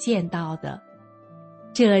再见到的。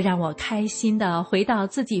这让我开心地回到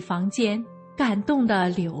自己房间，感动地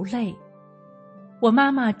流泪。我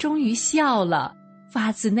妈妈终于笑了，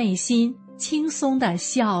发自内心轻松地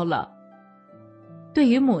笑了。对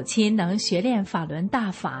于母亲能学练法轮大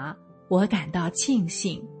法，我感到庆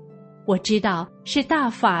幸。我知道是大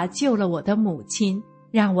法救了我的母亲，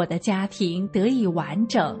让我的家庭得以完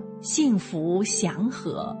整、幸福、祥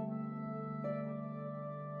和。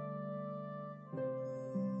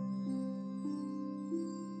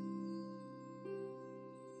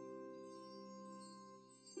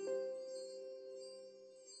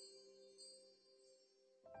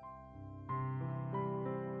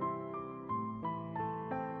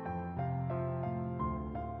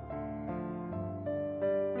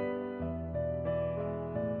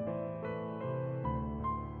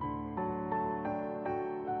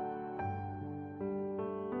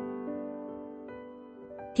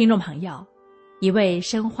听众朋友，一位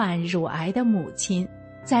身患乳癌的母亲，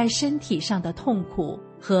在身体上的痛苦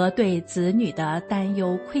和对子女的担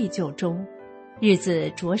忧愧疚中，日子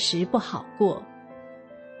着实不好过。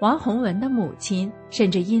王洪文的母亲甚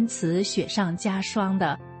至因此雪上加霜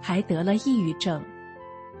的还得了抑郁症。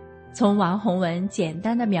从王洪文简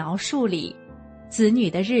单的描述里，子女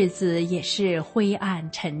的日子也是灰暗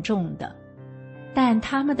沉重的，但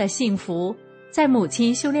他们的幸福在母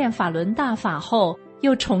亲修炼法轮大法后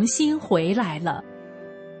又重新回来了。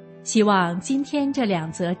希望今天这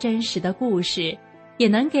两则真实的故事也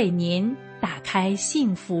能给您打开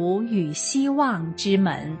幸福与希望之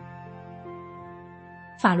门。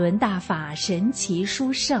法轮大法神奇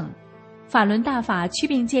殊胜，法轮大法祛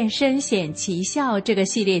病健身显奇效这个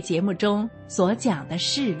系列节目中所讲的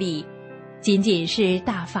事例，仅仅是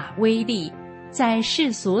大法威力在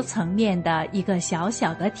世俗层面的一个小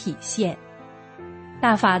小的体现。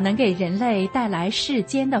大法能给人类带来世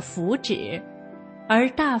间的福祉，而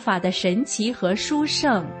大法的神奇和殊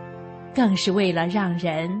胜，更是为了让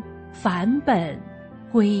人返本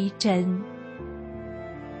归真。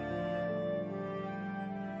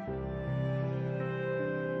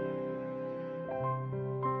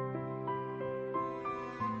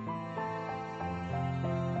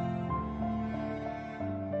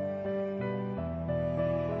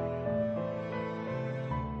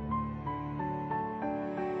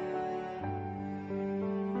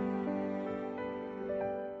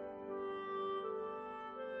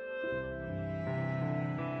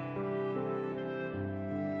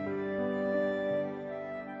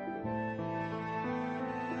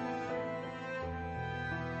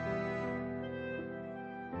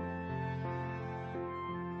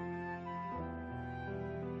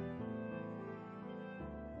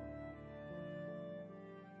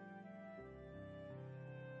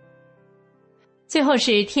最后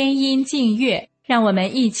是天音静乐，让我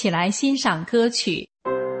们一起来欣赏歌曲。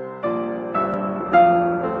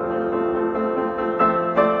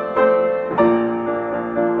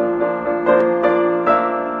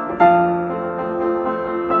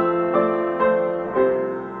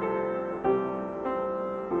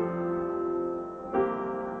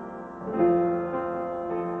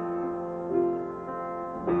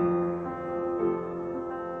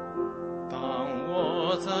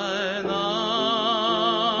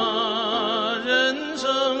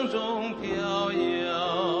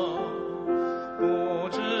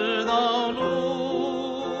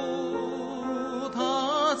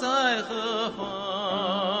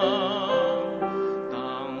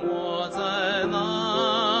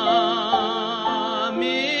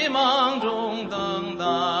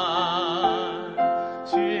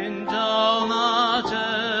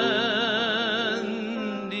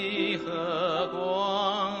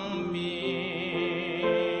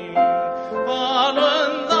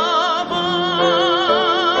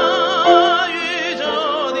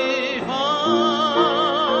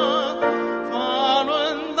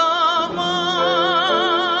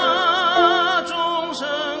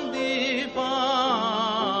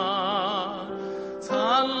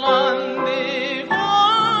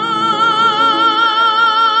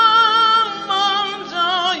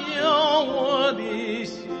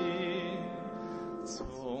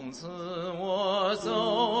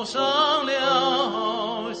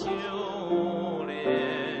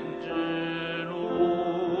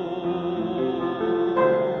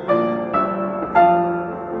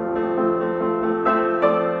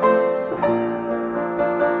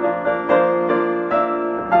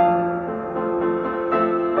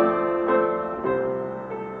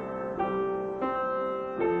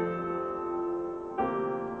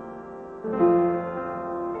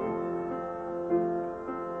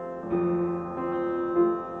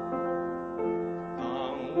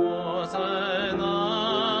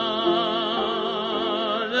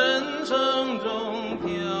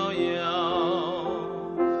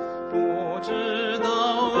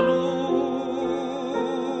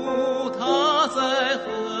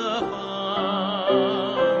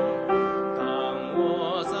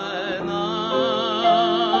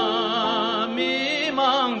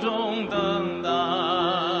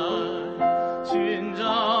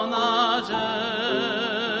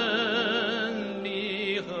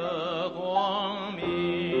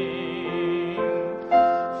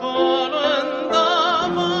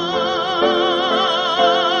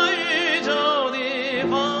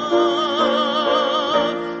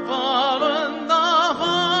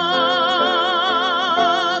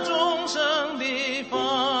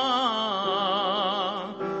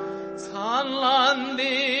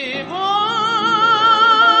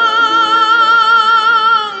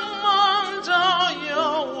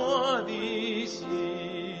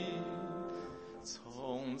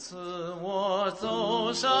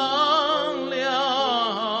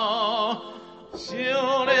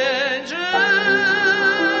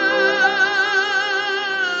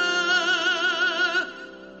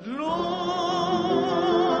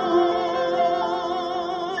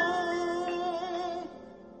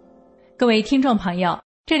各位听众朋友，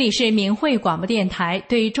这里是明慧广播电台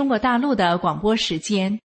对中国大陆的广播时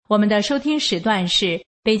间，我们的收听时段是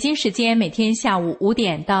北京时间每天下午5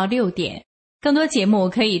点到6点。更多节目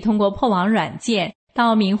可以通过破网软件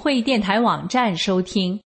到明慧电台网站收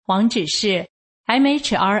听，网址是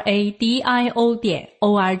mhradio.org。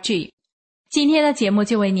 今天的节目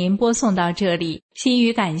就为您播送到这里，心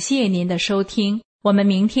语感谢您的收听，我们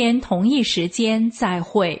明天同一时间再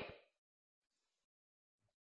会。